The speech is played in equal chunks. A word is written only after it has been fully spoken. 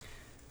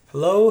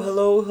Hello,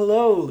 hello,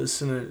 hello,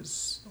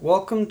 listeners.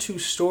 Welcome to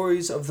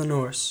Stories of the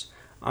Norse.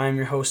 I am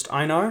your host,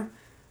 Einar,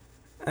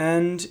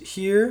 and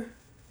here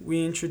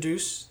we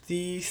introduce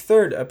the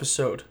third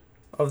episode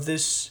of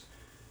this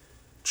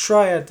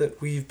triad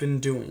that we've been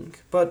doing.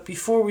 But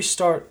before we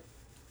start,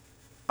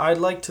 I'd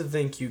like to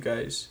thank you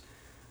guys.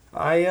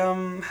 I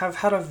have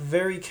had a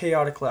very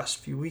chaotic last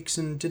few weeks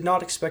and did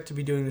not expect to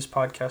be doing this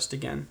podcast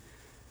again.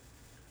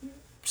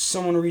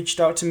 Someone reached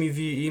out to me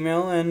via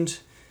email and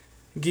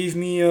gave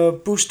me a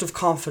boost of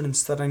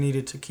confidence that I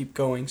needed to keep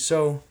going.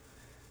 So,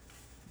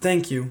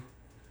 thank you.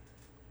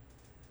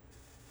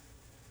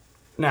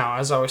 Now,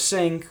 as I was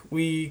saying,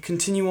 we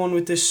continue on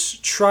with this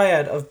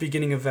triad of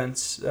beginning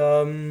events.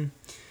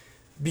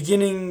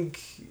 Beginning,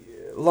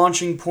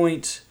 launching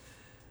point,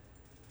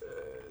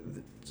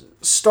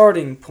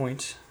 starting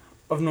point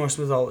of Norse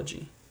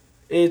mythology.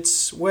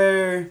 It's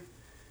where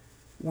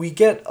we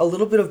get a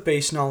little bit of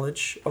base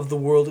knowledge of the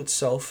world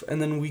itself,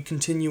 and then we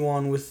continue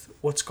on with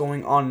what's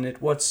going on in it,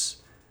 what's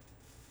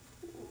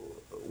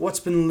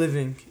been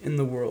living in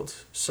the world,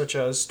 such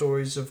as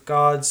stories of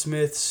gods,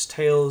 myths,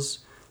 tales,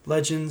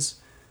 legends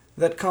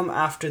that come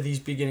after these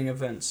beginning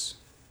events.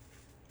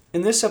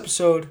 In this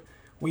episode,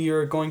 we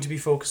are going to be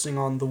focusing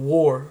on the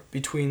war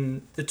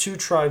between the two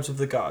tribes of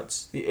the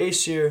gods, the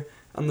Aesir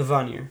and the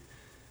Vanir.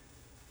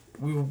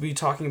 We will be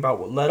talking about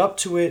what led up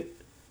to it,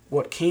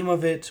 what came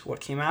of it, what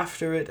came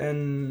after it,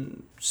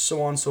 and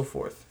so on and so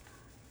forth.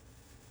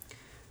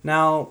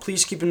 Now,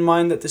 please keep in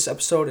mind that this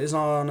episode is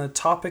on a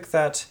topic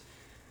that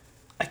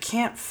I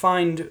can't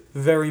find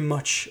very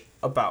much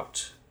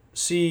about.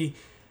 See,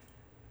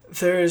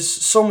 there's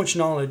so much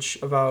knowledge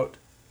about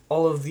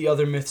all of the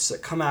other myths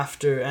that come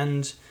after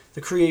and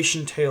the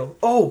creation tale.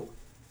 Oh!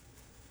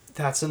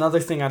 That's another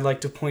thing I'd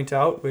like to point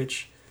out,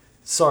 which,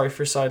 sorry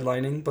for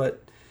sidelining,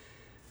 but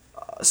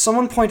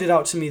someone pointed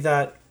out to me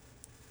that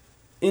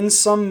in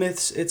some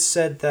myths, it's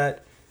said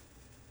that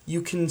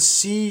you can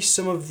see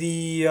some of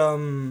the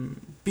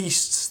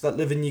beasts that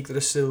live in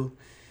Yggdrasil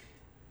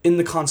in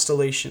the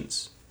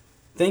constellations.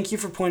 Thank you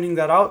for pointing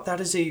that out. That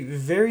is a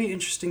very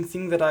interesting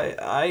thing that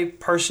I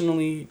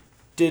personally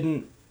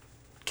didn't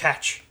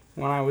catch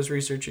when I was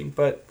researching.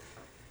 But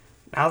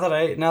now that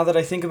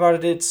I think about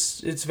it,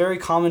 it's very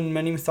common in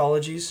many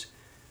mythologies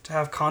to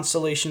have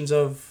constellations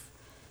of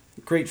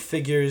great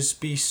figures,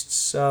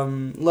 beasts,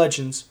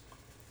 legends.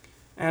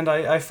 And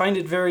I find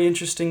it very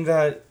interesting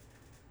that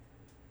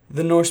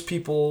the Norse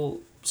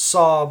people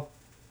saw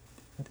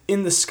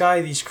in the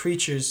sky these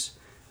creatures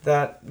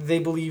that they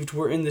believed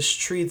were in this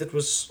tree that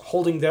was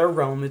holding their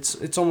realm.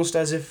 It's almost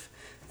as if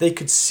they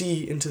could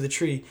see into the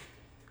tree.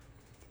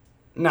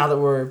 Now that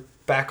we're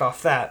back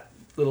off that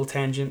little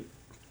tangent,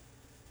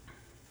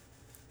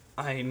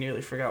 I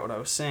nearly forgot what I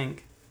was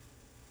saying.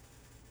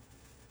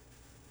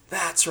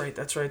 That's right.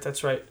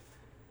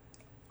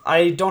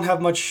 I don't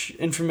have much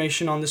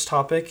information on this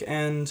topic,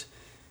 and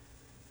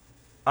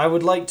I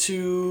would like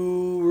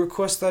to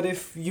request that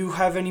if you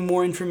have any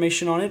more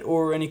information on it,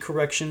 or any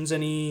corrections,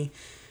 any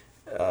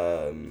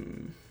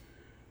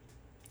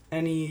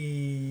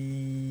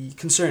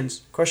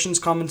concerns, questions,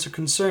 comments, or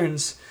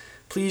concerns,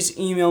 please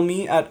email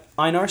me at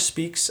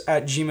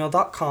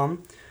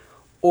einarspeaks@gmail.com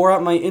or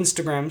at my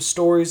Instagram,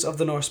 Stories of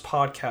the Norse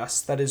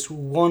Podcast. That is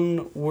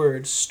one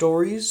word,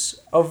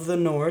 Stories of the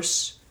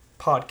Norse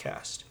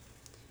Podcast.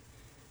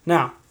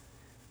 Now,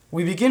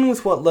 we begin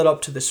with what led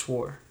up to this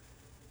war.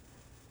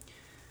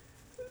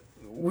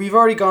 We've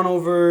already gone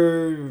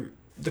over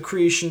the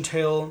creation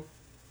tale,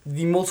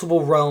 the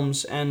multiple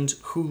realms, and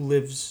who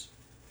lives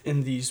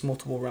in these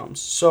multiple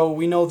realms. So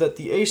we know that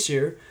the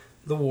Aesir,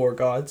 the war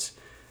gods,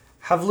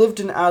 have lived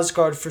in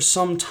Asgard for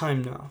some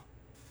time now.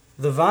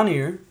 The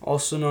Vanir,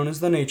 also known as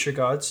the nature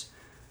gods,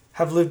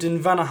 have lived in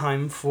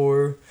Vanaheim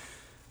for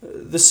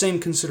the same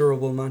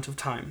considerable amount of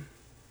time.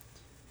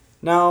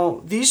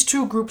 Now, these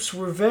two groups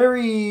were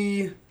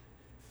very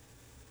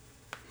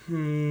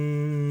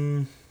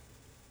very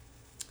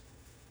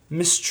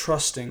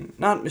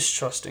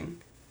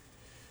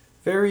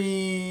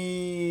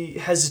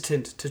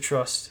hesitant to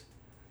trust.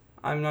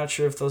 I'm not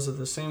sure if those are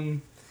the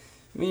same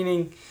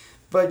meaning,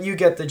 but you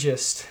get the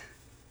gist.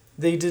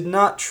 They did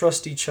not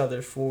trust each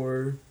other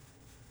for,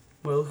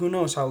 well, who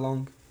knows how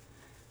long.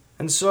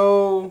 And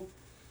so,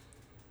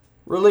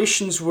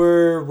 relations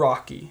were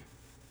rocky.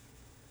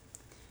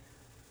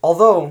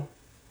 Although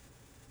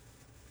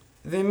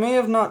they may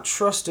have not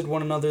trusted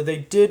one another, they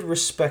did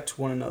respect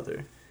one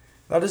another.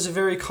 That is a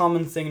very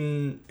common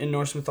thing in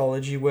Norse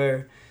mythology,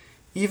 where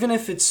even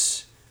if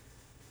it's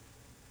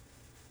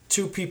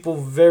two people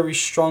very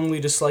strongly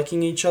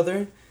disliking each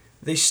other,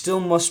 they still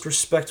must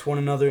respect one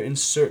another in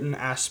certain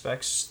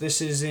aspects.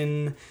 This is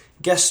in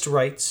guest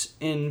rights,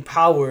 in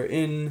power,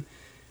 in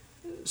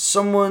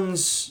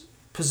someone's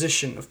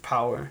position of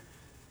power.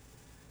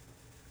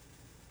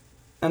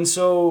 And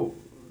so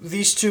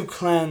these two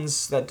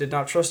clans that did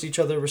not trust each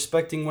other,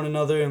 respecting one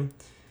another,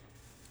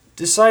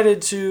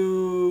 decided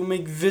to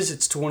make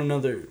visits to one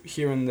another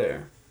here and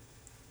there.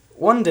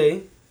 One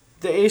day,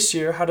 the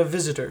Aesir had a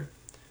visitor.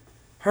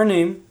 Her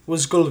name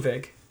was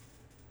Gulveig.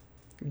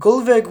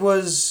 Gullveig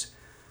was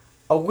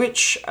a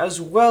witch as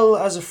well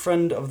as a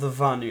friend of the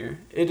Vanir.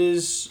 It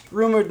is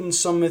rumored in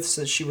some myths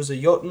that she was a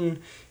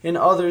Jotun, in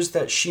others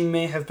that she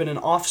may have been an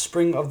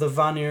offspring of the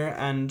Vanir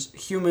and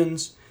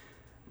humans,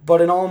 but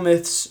in all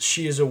myths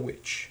she is a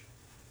witch.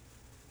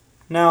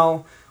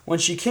 Now, when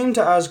she came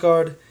to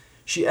Asgard,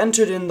 she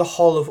entered in the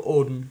Hall of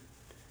Odin.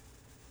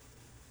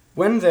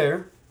 When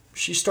there,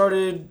 she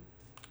started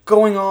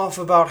going off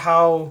about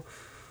how,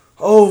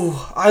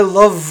 oh, I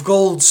love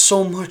gold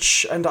so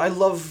much, and I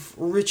love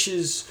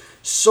riches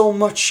so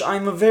much.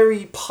 I'm a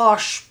very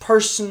posh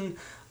person.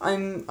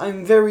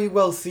 I'm very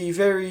wealthy,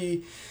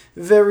 very,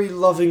 very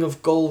loving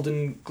of gold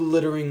and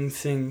glittering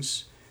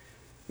things.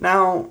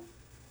 Now,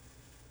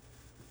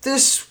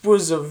 this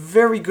was a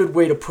very good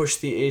way to push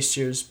the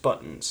Aesir's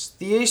buttons.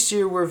 The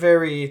Aesir were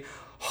very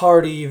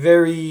hardy,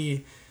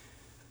 very,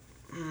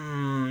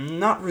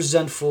 not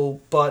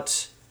resentful,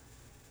 but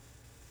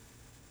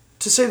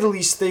to say the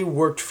least, they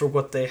worked for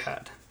what they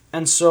had.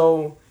 And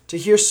so, to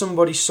hear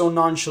somebody so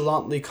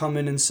nonchalantly come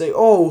in and say,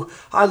 oh,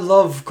 I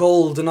love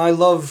gold and I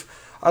love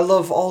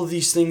all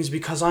these things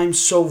because I'm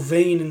so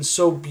vain and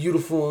so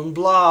beautiful and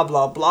blah,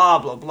 blah, blah,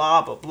 blah,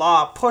 blah, blah,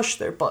 blah, push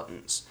their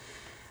buttons.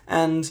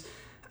 And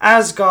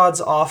as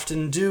gods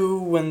often do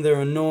when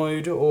they're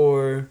annoyed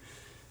or,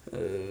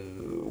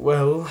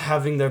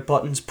 having their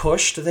buttons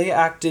pushed, they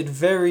acted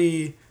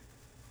very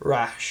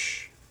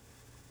rash.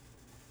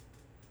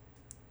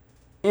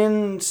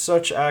 In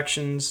such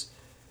actions,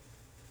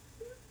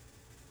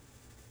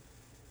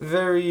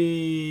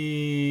 very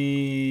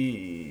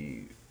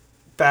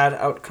bad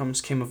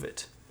outcomes came of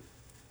it.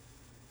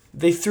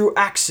 They threw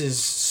axes,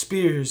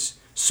 spears,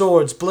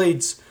 swords,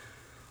 blades,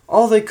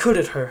 all they could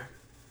at her.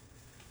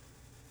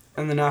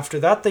 And then after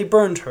that, they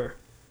burned her.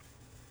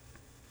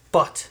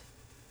 But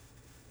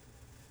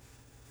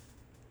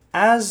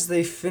as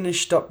they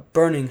finished up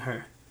burning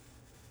her,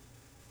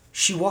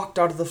 she walked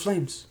out of the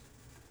flames,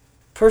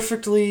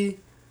 perfectly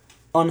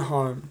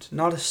unharmed,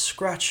 not a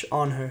scratch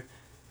on her.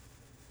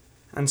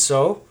 And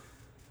so,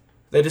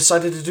 they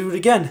decided to do it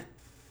again.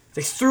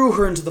 They threw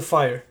her into the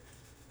fire,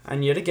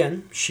 and yet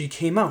again, she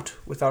came out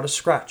without a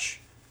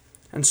scratch.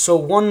 And so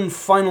one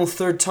final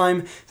third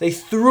time, they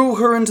threw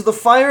her into the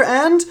fire,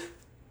 and,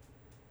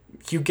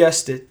 you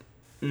guessed it,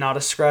 not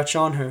a scratch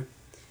on her.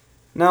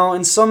 Now,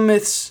 in some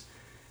myths,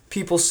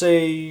 people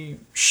say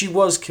she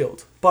was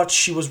killed, but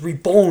she was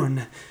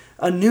reborn,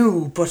 a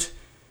new, but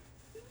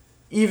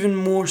even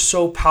more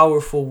so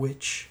powerful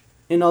witch.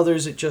 In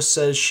others, it just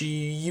says she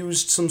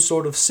used some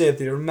sort of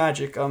seithir,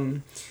 magic,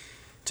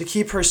 to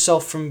keep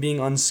herself from being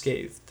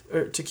unscathed,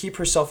 or to keep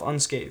herself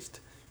unscathed.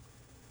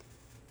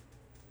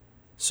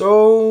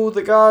 So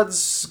the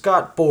gods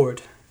got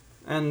bored,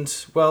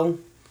 and, well,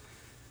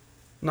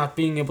 not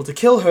being able to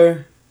kill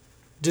her,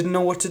 didn't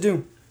know what to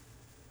do.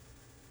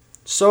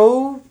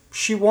 So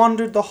she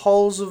wandered the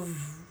halls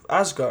of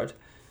Asgard,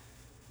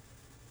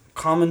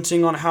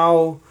 commenting on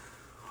how,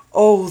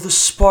 oh, the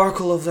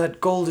sparkle of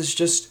that gold is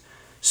just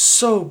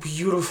so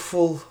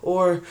beautiful,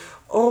 or,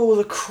 oh,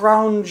 the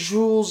crown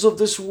jewels of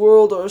this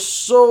world are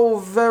so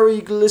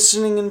very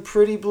glistening and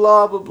pretty,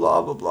 blah, blah,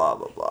 blah, blah, blah,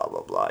 blah, blah,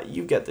 blah, blah.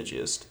 You get the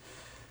gist.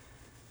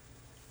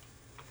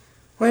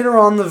 Later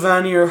on, the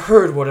Vanir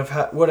heard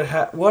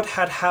what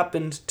had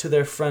happened to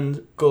their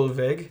friend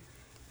Gullveig,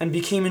 and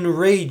became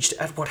enraged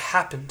at what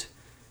happened,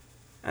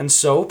 and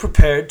so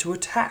prepared to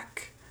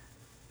attack.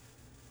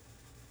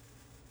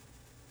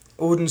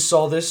 Odin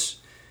saw this,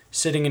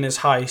 sitting in his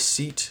high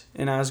seat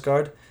in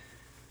Asgard,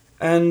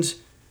 and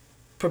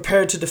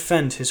prepared to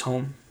defend his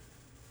home.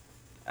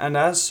 And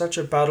as such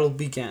a battle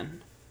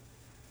began,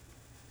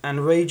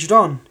 and raged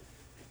on,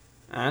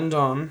 and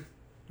on,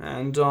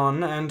 and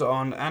on, and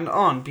on, and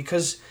on,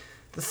 because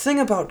the thing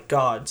about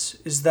gods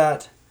is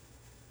that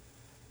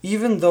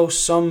even though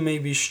some may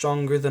be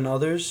stronger than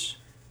others,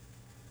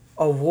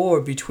 a war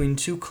between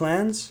two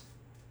clans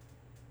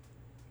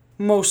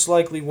most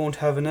likely won't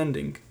have an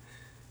ending.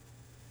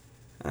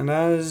 And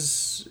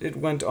as it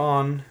went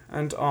on,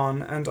 and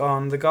on, and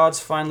on, the gods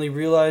finally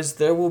realized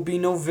there will be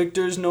no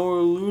victors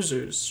nor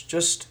losers,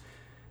 just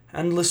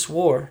endless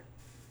war.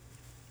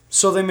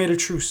 So they made a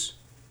truce.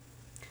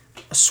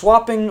 A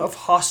swapping of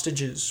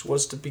hostages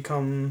was to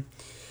become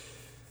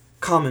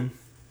common.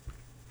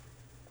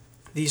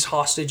 These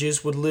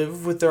hostages would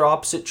live with their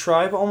opposite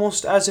tribe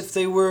almost as if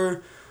they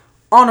were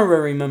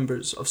honorary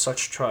members of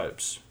such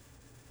tribes.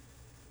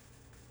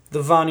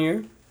 The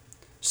Vanir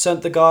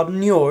sent the god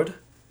Njord,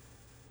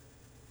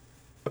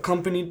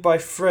 accompanied by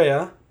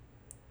Freya,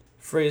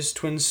 Freya's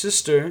twin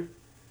sister.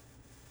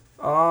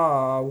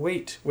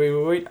 Wait,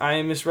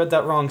 I misread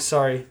that wrong,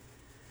 sorry.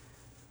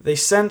 They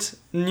sent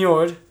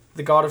Njord,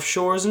 the god of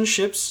shores and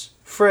ships,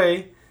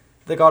 Frey,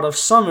 the god of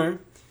summer,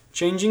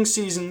 changing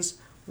seasons,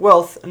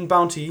 wealth, and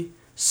bounty,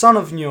 son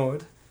of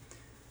Njord,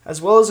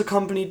 as well as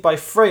accompanied by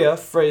Freya,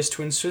 Freya's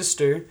twin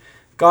sister,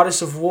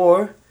 goddess of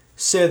war,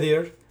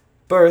 seithir,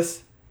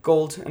 birth,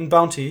 gold, and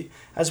bounty,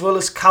 as well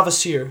as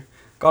Kvasir,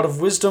 god of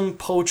wisdom,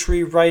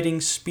 poetry,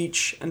 writing,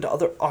 speech, and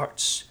other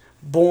arts,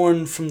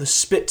 born from the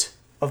spit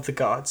of the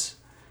gods.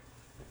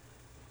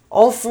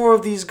 All four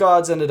of these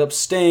gods ended up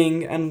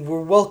staying and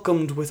were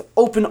welcomed with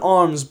open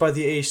arms by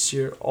the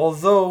Aesir,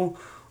 although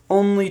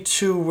only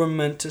two were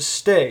meant to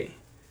stay.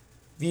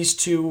 These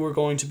two were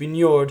going to be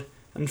Njord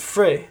and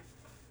Frey,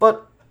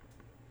 but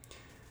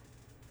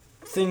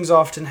things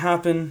often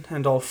happen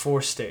and all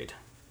four stayed.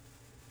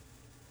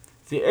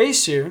 The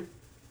Aesir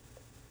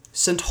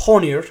sent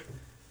Honir.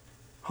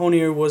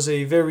 Honir was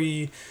a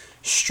very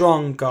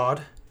strong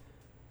god,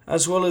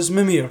 as well as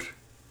Mimir,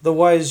 the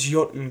wise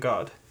Jotun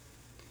god.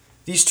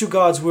 These two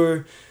gods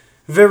were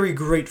very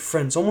great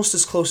friends, almost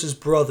as close as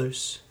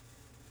brothers.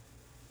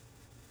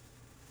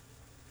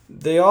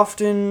 They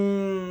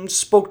often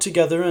spoke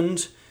together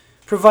and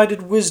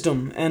provided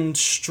wisdom and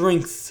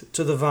strength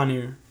to the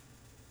Vanir.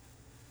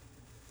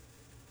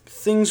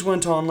 Things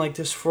went on like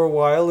this for a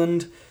while,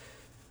 and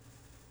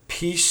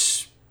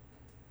peace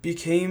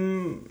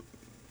became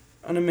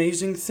an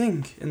amazing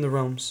thing in the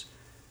realms.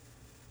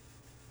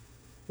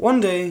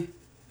 One day,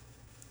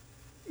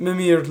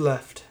 Mimir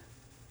left.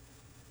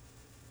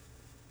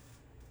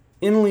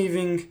 In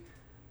leaving,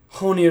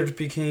 Honir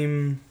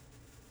became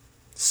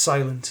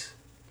silent.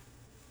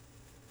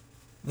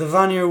 The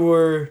Vanir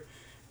were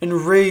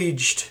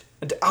enraged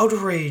and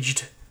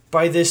outraged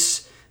by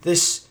this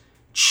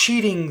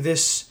cheating,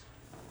 this,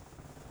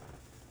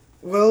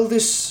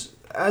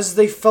 as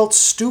they felt,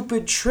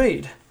 stupid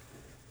trade.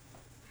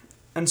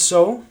 And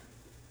so,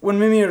 when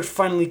Mimir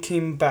finally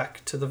came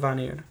back to the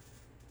Vanir,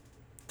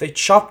 they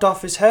chopped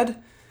off his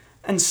head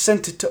and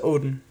sent it to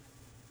Odin.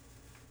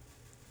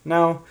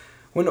 Now,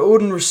 when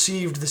Odin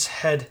received this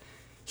head,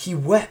 he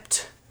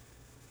wept.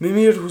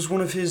 Mimir was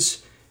one of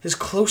his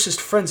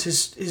closest friends,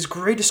 his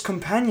greatest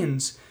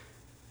companions.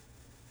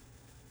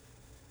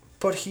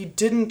 But he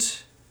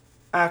didn't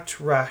act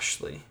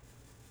rashly.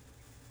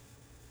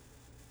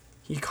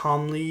 He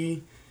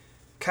calmly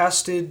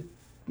casted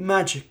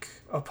magic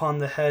upon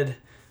the head,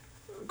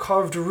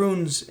 carved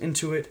runes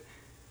into it,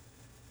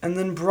 and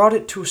then brought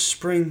it to a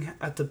spring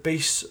at the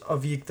base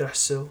of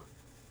Yggdrasil.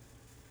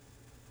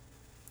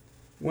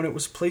 When it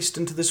was placed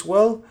into this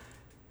well,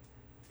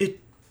 it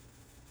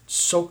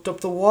soaked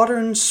up the water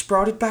and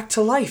sprouted back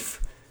to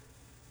life.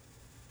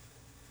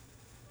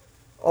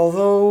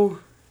 Although,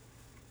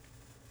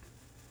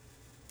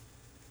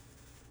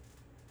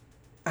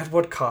 at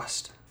what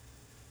cost?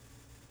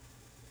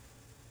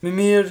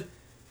 Mimir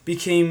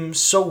became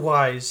so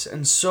wise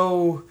and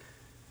so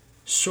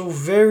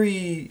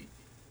very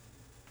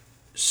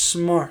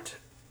smart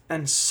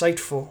and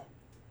sightful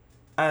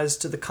as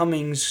to the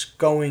comings,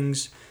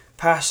 goings,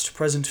 past,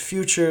 present,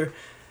 future,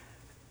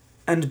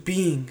 and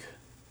being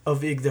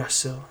of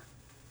Yggdrasil.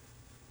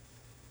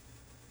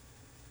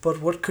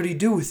 But what could he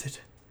do with it?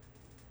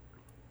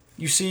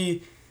 You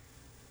see,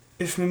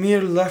 if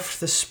Mimir left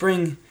the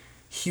spring,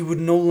 he would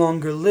no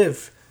longer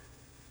live.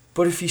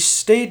 But if he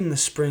stayed in the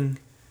spring,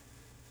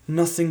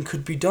 nothing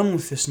could be done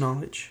with this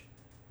knowledge.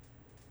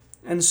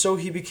 And so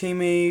he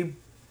became a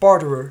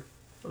barterer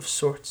of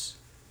sorts.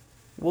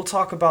 We'll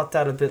talk about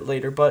that a bit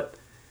later, but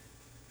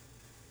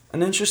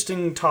an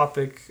interesting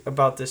topic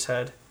about this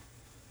head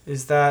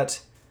is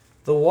that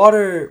the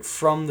water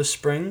from the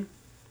spring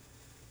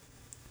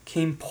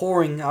came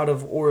pouring out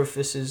of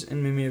orifices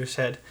in Mimir's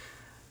head.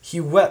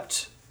 He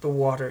wept the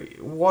water.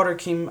 Water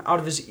came out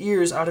of his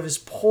ears, out of his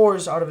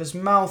pores, out of his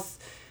mouth.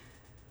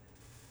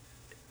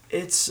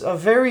 It's a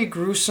very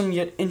gruesome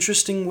yet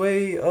interesting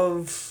way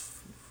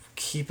of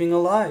keeping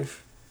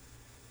alive.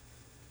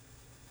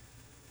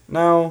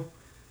 Now,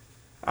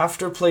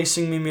 after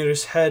placing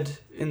Mimir's head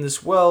in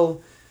this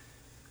well,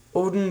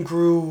 Odin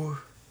grew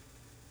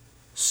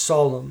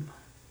solemn.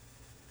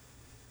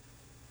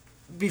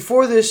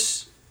 Before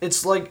this,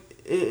 it's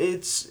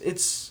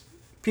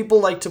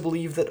people like to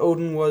believe that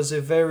Odin was a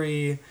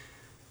very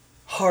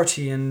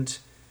hearty and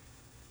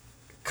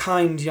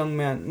kind young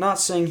man. Not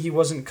saying he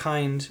wasn't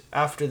kind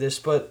after this,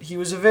 but he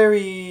was a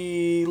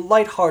very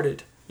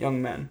light-hearted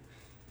young man.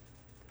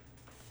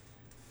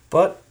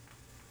 But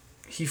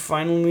he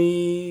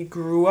finally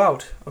grew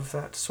out of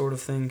that sort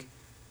of thing.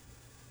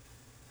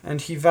 And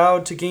he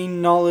vowed to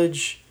gain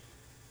knowledge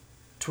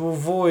to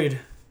avoid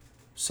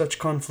such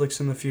conflicts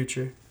in the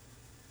future.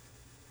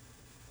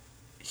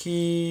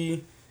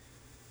 He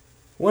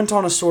went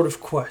on a sort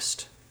of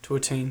quest to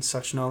attain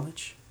such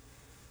knowledge.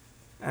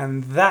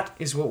 And that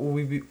is what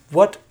we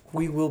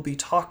will be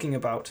talking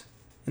about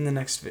in the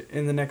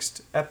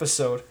next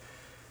episode.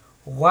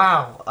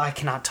 Wow, I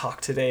cannot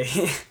talk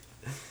today.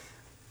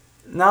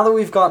 Now that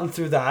we've gotten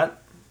through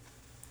that,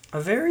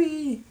 a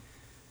very,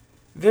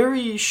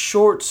 very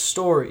short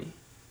story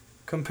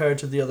compared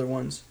to the other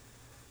ones,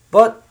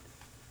 but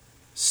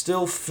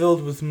still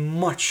filled with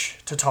much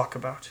to talk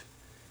about.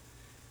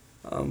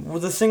 Well,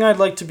 the thing I'd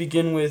like to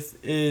begin with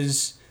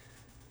is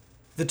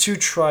the two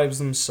tribes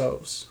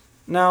themselves.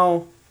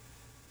 Now,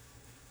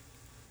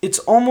 it's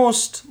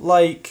almost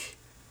like,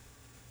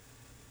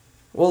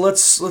 well,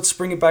 let's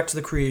bring it back to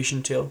the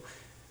creation tale.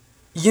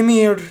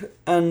 Ymir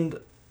and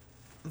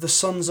the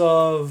sons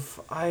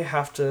of, I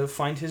have to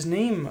find his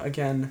name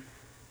again.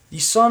 The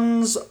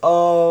sons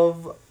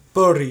of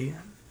Buri.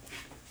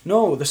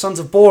 No, the sons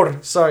of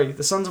Bor. Sorry,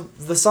 the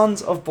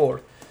sons of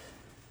Bor.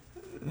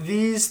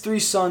 These three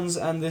sons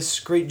and this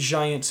great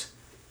giant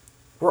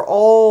were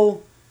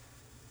all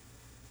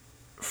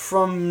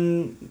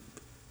from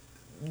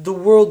the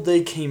world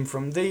they came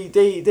from.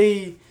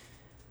 They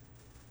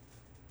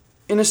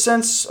in a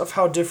sense of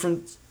how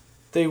different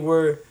they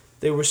were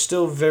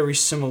still very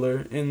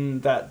similar in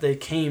that they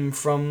came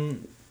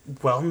from,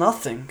 well,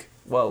 nothing.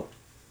 Well,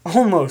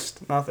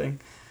 almost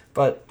nothing.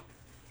 But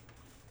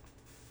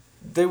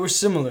they were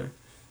similar.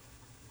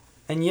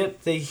 And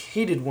yet they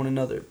hated one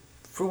another.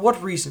 For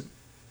what reason?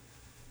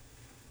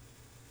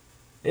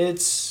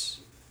 It's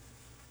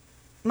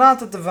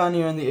not that the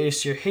Vanir and the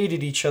Aesir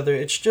hated each other,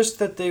 it's just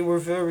that they were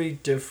very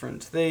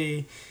different.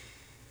 The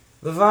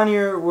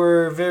Vanir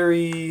were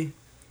very,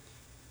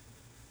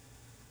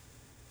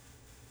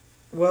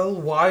 well,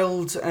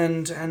 wild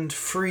and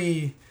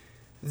free.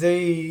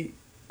 They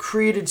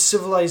created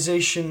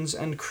civilizations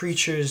and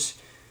creatures.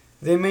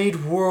 They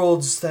made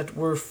worlds that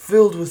were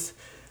filled with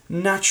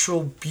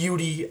natural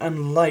beauty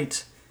and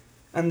light.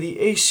 And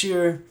the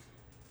Aesir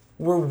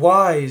were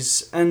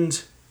wise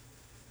and,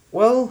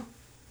 well,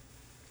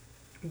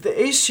 the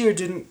Aesir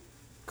didn't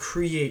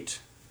create,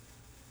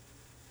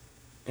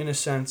 in a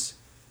sense.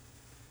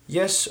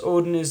 Yes,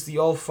 Odin is the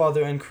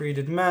All-Father and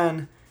created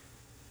man,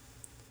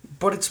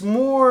 but it's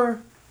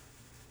more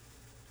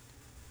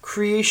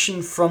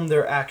creation from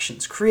their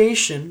actions.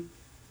 Creation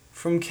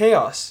from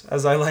chaos,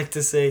 as I like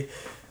to say.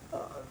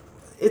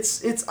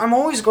 I'm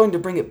always going to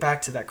bring it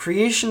back to that.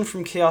 Creation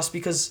from chaos,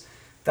 because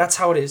that's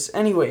how it is.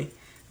 Anyway,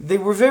 they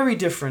were very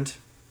different,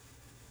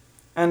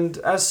 and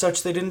as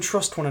such, they didn't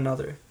trust one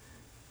another.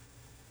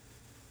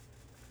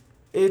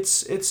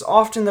 It's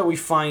often that we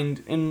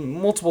find in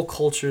multiple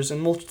cultures and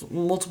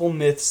multiple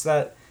myths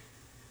that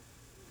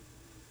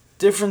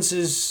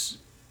differences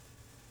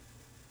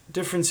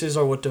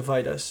are what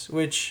divide us,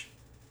 which,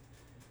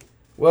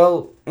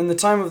 well, in the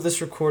time of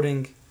this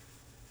recording,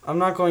 I'm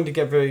not going to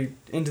get very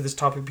into this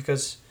topic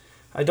because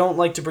I don't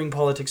like to bring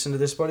politics into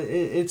this, but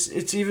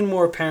it's even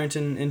more apparent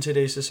in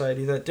today's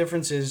society that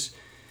differences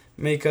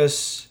make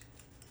us,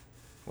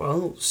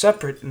 well,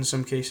 separate in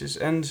some cases,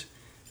 and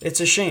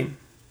it's a shame.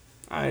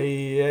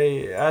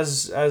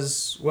 As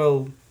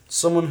well,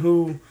 someone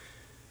who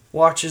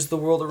watches the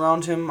world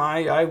around him,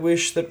 I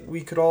wish that we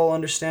could all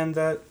understand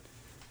that.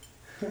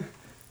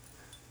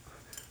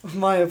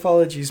 My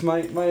apologies.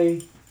 My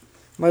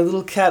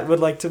little cat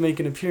would like to make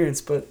an appearance,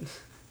 but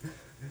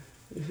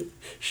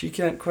she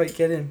can't quite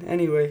get in.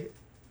 Anyway,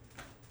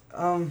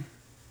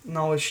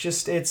 no,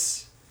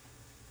 it's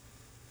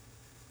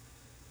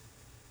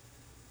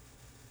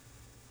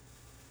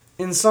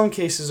in some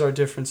cases our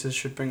differences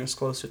should bring us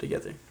closer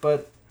together.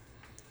 But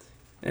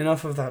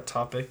enough of that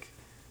topic.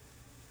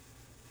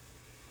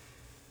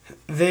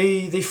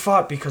 They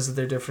fought because of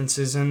their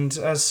differences, and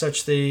as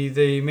such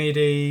they made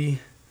a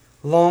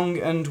long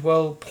and,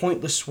 well,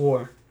 pointless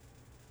war.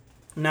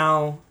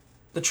 Now,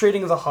 the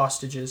trading of the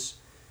hostages.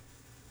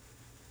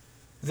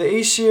 The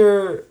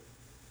Aesir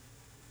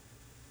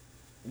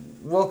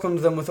welcomed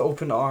them with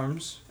open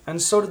arms,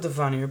 and so did the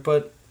Vanir,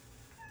 but...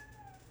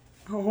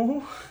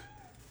 Oh...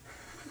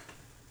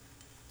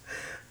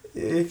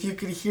 If you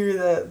could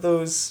hear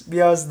those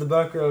meows in the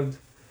background,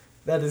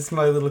 that is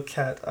my little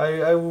cat.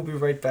 I will be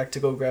right back to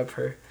go grab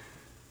her.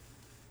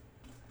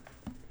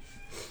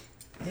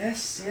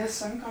 Yes,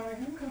 I'm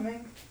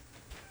coming.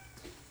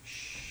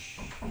 Shh.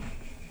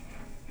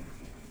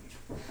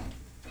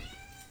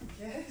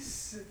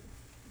 Yes.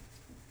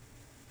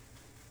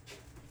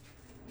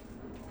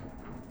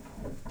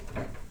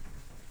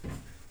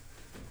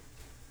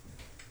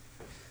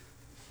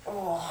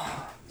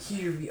 Oh,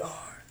 here we are.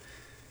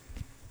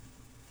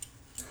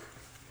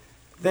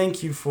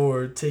 Thank you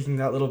for taking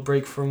that little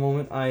break for a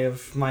moment. I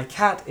have my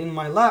cat in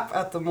my lap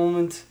at the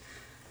moment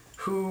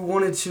who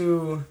wanted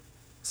to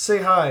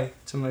say hi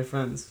to my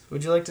friends.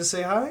 Would you like to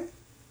say hi?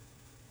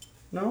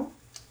 No?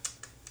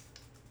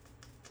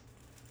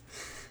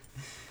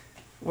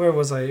 Where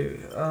was I?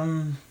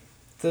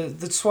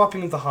 The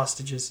swapping of the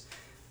hostages.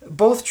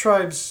 Both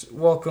tribes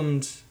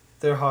welcomed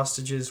their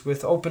hostages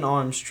with open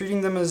arms,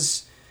 treating them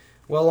as,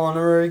 well,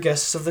 honorary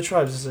guests of the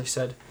tribes, as I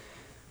said.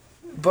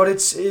 But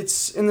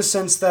it's in the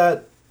sense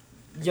that,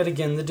 yet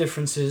again, the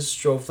differences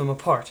drove them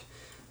apart.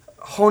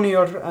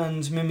 Honir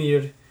and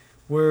Mimir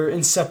were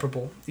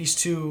inseparable. These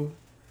two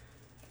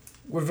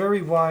were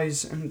very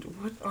wise, and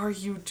what are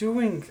you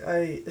doing?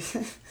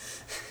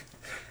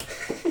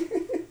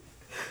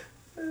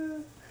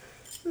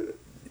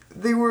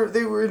 They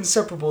were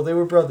inseparable. They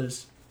were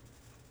brothers.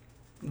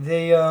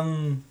 They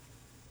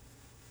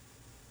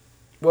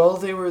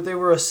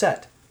were a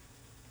set.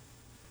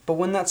 But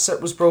when that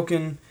set was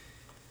broken,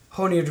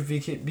 Honir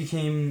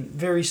became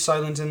very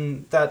silent,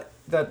 and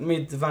that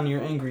made the Vanir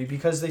angry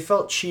because they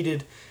felt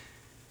cheated,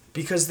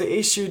 because the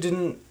Aesir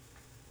didn't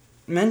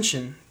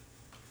mention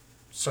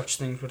such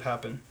things would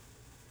happen.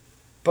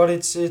 But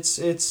it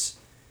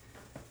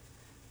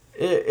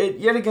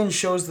yet again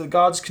shows that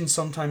gods can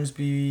sometimes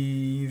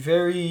be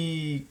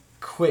very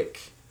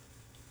quick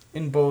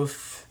in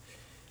both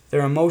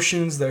their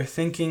emotions, their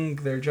thinking,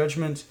 their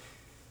judgment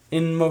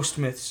in most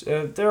myths.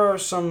 There are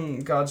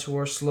some gods who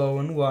are slow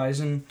and wise,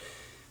 and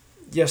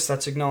yes,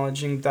 that's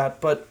acknowledging that,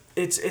 but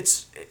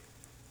it's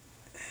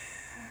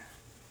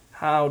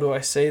how do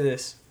I say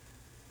this?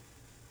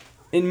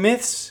 In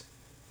myths,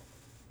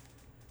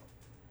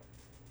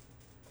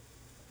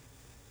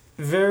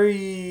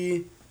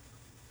 a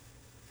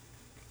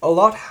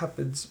lot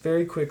happens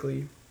very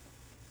quickly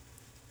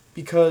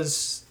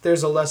because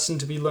there's a lesson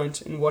to be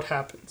learnt in what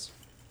happens.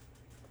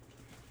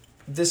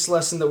 This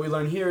lesson that we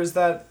learn here is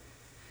that,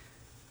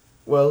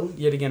 well,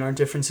 yet again, our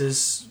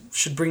differences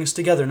should bring us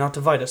together, not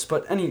divide us.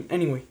 But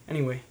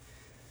anyway,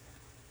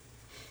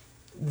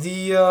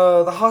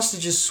 the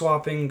hostages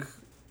swapping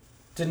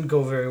didn't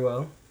go very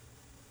well,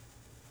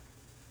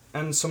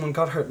 and someone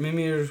got hurt.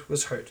 Mimir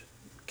was hurt,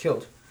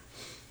 killed.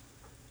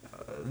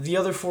 The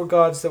other four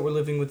gods that were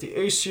living with the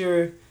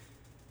Aesir,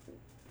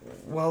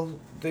 well,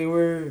 they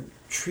were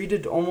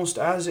treated almost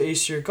as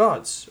Aesir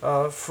gods.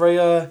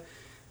 Freya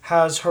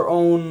has her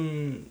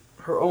own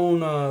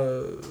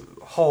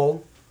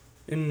hall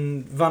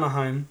in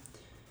Vanaheim.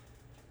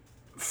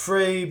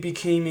 Frey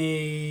became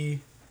a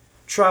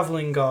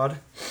traveling god.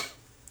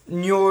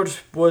 Njord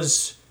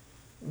was,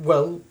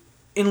 well,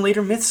 in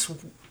later myths,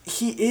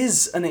 he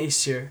is an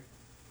Aesir.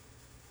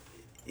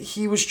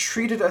 He was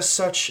treated as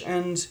such,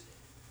 and,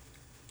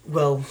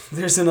 well,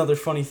 there's another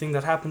funny thing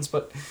that happens,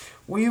 but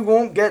we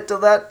won't get to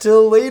that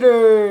till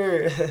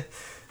later.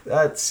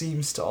 That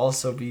seems to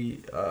also be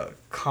a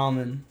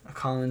common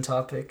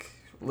topic.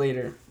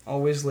 Later,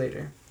 always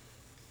later.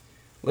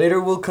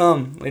 Later will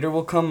come,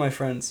 my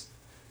friends.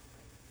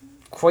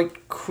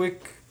 Quite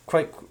quick,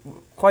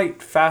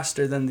 quite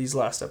faster than these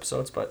last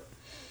episodes, but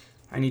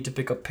I need to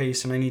pick up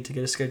pace and I need to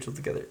get a schedule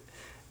together.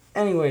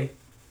 Anyway,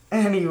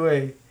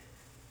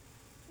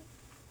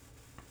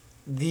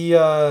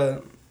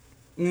 the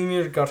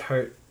Mimir got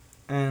hurt,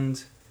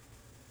 and,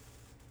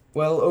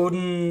 well,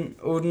 Odin,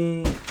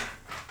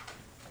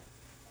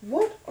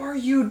 what are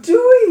you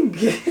doing?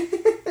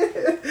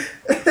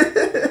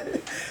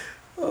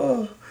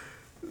 Oh,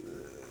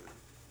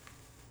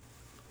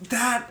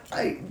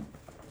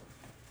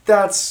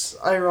 that's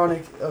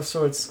ironic of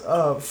sorts.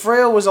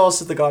 Freya was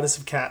also the goddess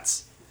of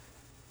cats.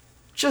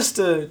 Just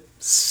a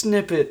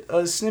snippet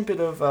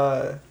of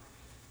a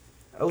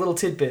little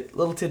tidbit,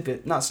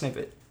 not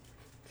snippet.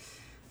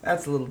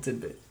 That's a little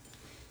tidbit.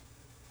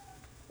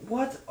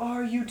 What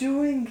are you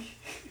doing?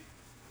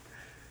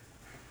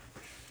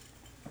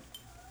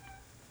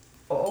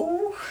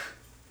 Oh.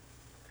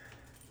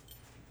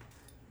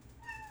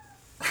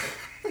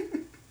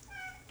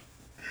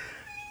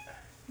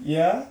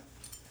 Yeah?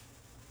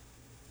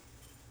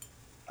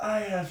 I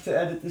have to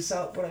edit this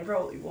out, but I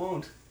probably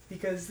won't,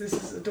 because this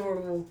is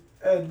adorable,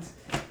 and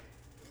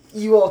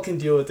you all can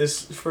deal with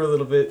this for a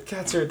little bit.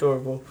 Cats are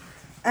adorable.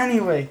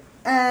 Anyway.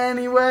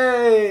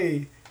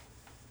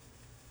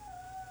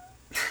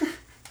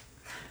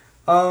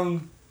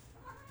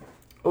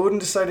 Odin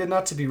decided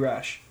not to be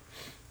rash.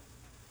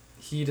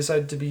 He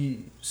decided to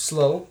be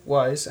slow,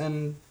 wise,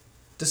 and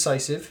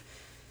decisive,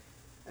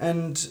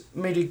 and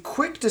made a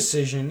quick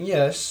decision,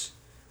 yes,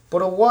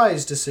 but a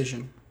wise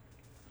decision.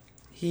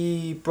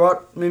 He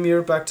brought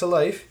Mimir back to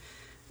life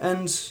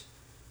and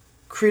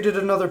created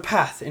another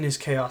path in his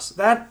chaos.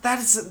 That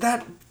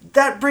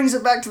brings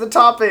it back to the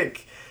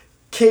topic.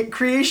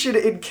 Creation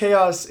in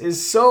chaos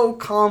is so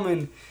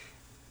common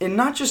in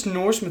not just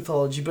Norse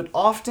mythology, but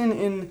often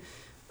in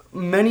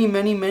many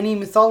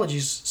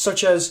mythologies,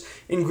 such as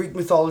in Greek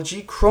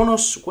mythology.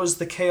 Kronos was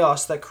the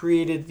chaos that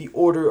created the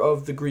order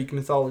of the Greek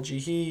mythology.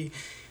 He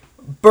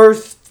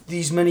birthed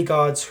these many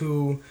gods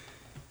who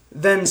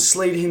then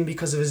slayed him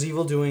because of his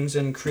evil doings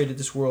and created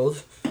this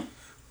world.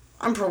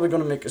 I'm probably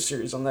going to make a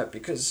series on that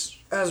because,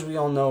 as we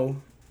all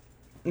know,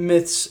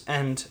 myths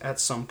end at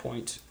some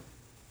point.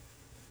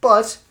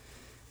 But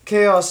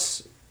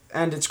chaos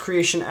and its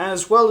creation,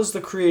 as well as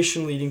the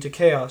creation leading to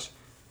chaos.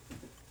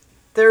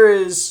 There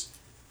is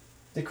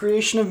the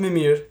creation of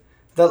Mimir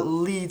that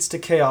leads to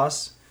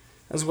chaos,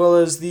 as well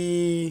as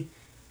the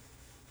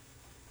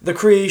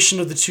creation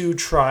of the two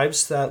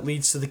tribes that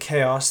leads to the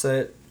chaos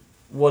that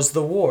was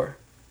the war.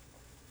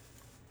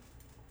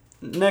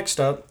 Next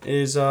up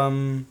is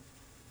Odin's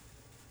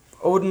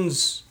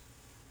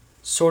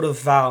sort of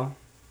vow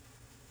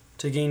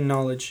to gain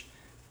knowledge.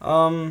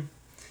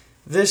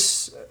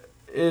 This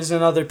is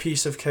another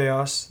piece of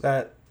chaos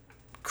that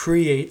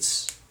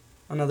creates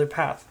another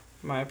path.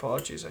 My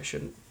apologies, I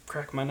shouldn't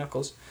crack my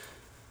knuckles.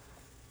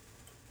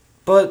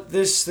 But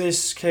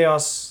this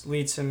chaos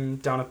leads him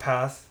down a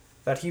path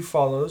that he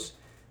follows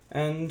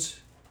and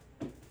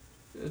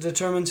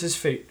determines his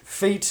fate.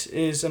 Fate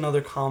is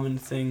another common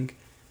thing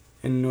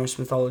in Norse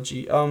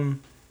mythology.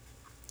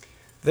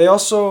 They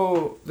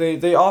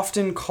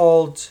often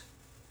called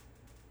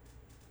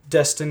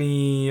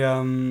destiny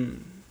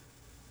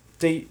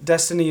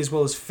destiny as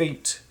well as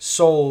fate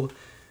soul.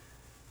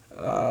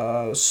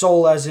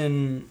 Soul as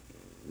in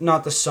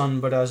not the sun,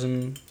 but as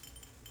in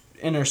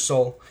inner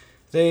soul.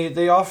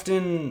 They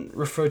often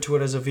refer to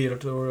it as a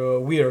weird or a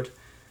weird.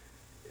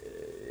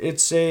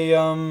 it's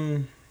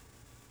a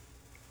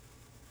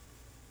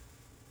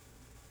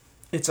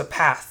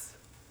path.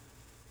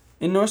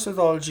 In Norse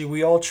mythology,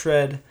 we all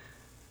tread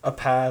a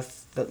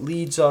path that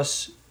leads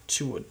us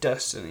to a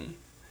destiny.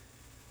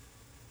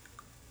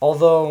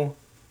 Although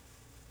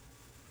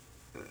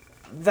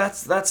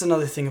that's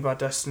another thing about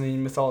destiny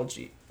in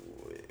mythology.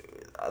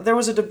 There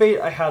was a debate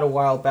I had a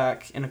while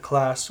back in a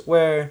class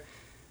where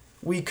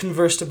we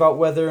conversed about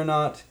whether or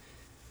not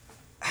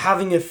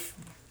having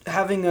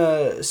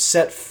a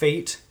set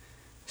fate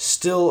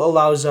still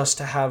allows us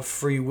to have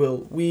free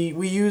will. We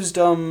used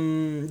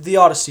the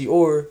Odyssey,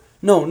 or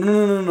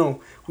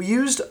no. We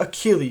used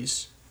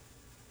Achilles.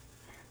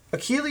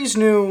 Achilles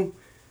knew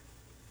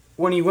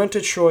when he went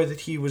to Troy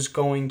that he was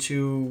going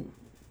to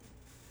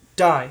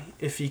die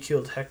if he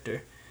killed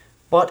Hector.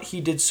 But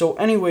he did so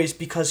anyways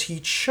because he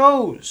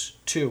chose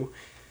to.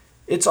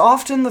 It's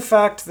often the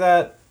fact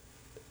that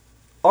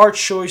our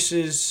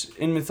choices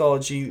in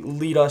mythology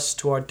lead us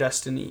to our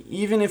destiny,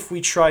 even if we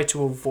try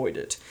to avoid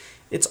it.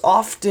 It's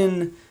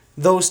often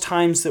those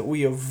times that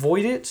we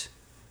avoid it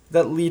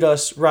that lead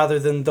us rather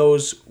than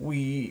those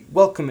we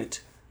welcome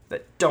it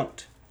that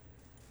don't.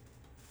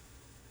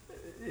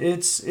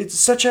 It's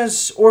such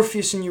as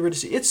Orpheus and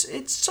Eurydice.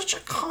 It's such a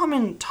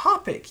common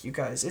topic, you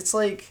guys. It's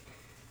like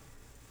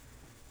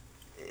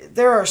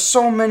there are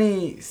so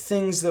many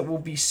things that will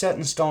be set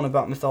in stone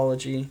about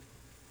mythology.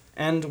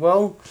 And,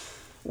 well,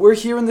 we're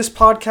here in this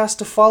podcast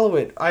to follow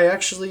it. I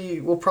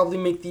actually will probably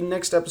make the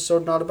next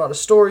episode not about a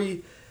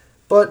story,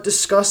 but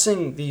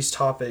discussing these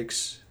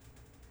topics.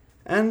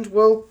 And,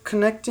 well,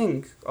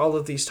 connecting all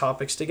of these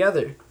topics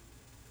together.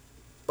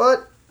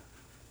 But,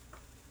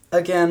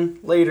 again,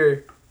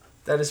 later.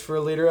 That is for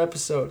a later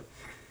episode.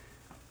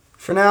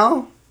 For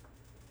now,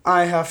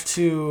 I have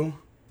to,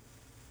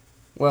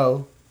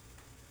 well,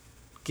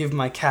 give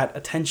my cat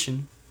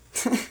attention,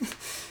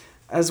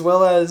 as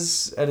well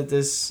as edit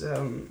this,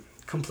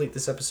 complete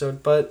this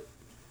episode. But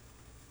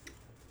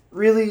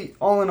really,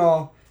 all in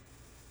all,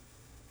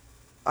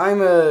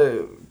 I'm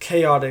a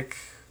chaotic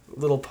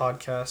little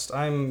podcast.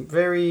 I'm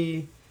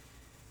very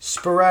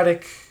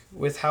sporadic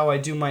with how I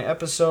do my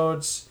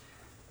episodes.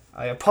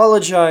 I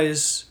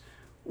apologize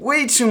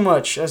way too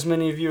much, as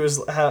many of you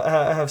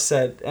have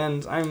said,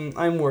 and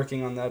I'm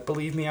working on that.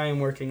 Believe me, I am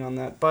working on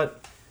that.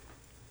 But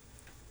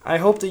I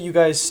hope that you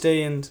guys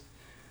stay and...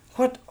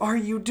 What are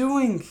you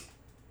doing?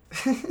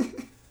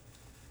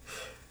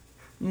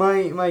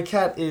 My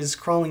cat is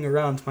crawling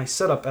around my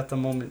setup at the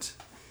moment.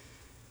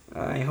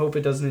 I hope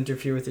it doesn't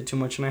interfere with it too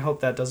much, and I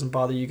hope that doesn't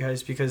bother you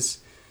guys because,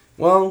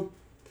 well,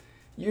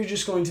 you're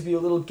just going to be a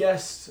little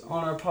guest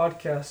on our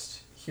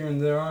podcast here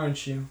and there,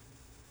 aren't you?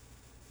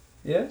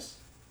 Yes?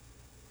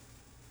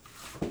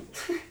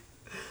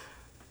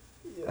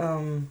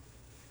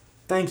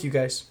 Thank you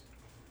guys.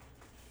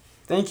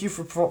 Thank you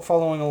for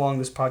following along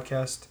this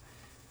podcast.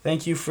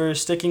 Thank you for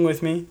sticking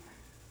with me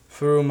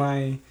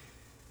through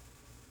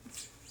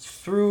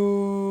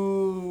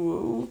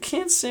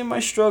can't say my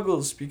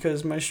struggles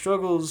because my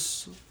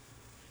struggles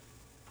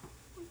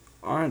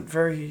aren't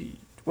very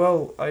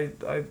well. How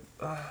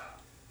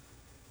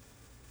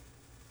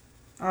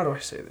do I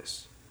say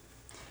this?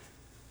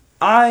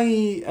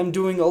 I am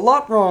doing a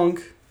lot wrong,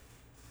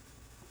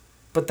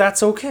 but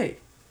that's okay.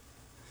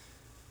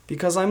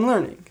 Because I'm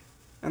learning,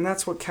 and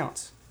that's what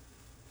counts.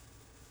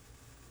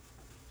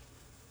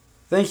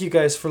 Thank you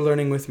guys for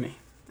learning with me,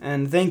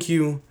 and thank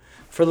you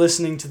for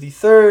listening to the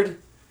third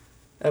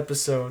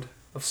episode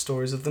of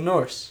Stories of the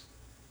Norse.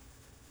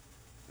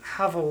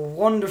 Have a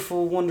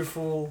wonderful,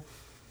 wonderful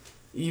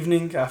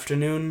evening,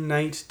 afternoon,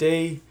 night,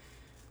 day,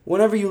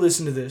 whenever you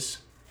listen to this.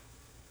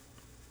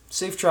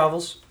 Safe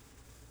travels,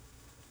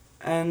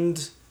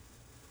 and,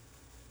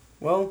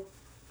 well,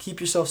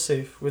 keep yourself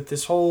safe with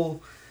this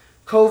whole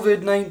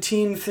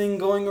COVID-19 thing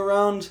going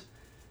around.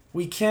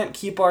 We can't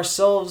keep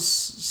ourselves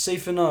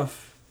safe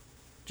enough.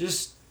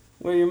 Just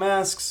wear your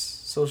masks,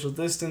 social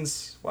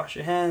distance, wash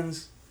your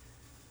hands,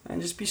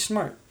 and just be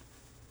smart.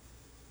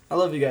 I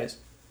love you guys.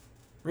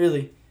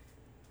 Really.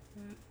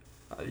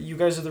 You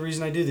guys are the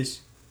reason I do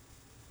this.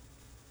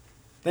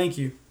 Thank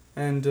you.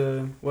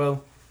 And,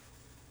 well,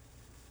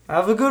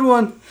 have a good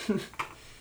one.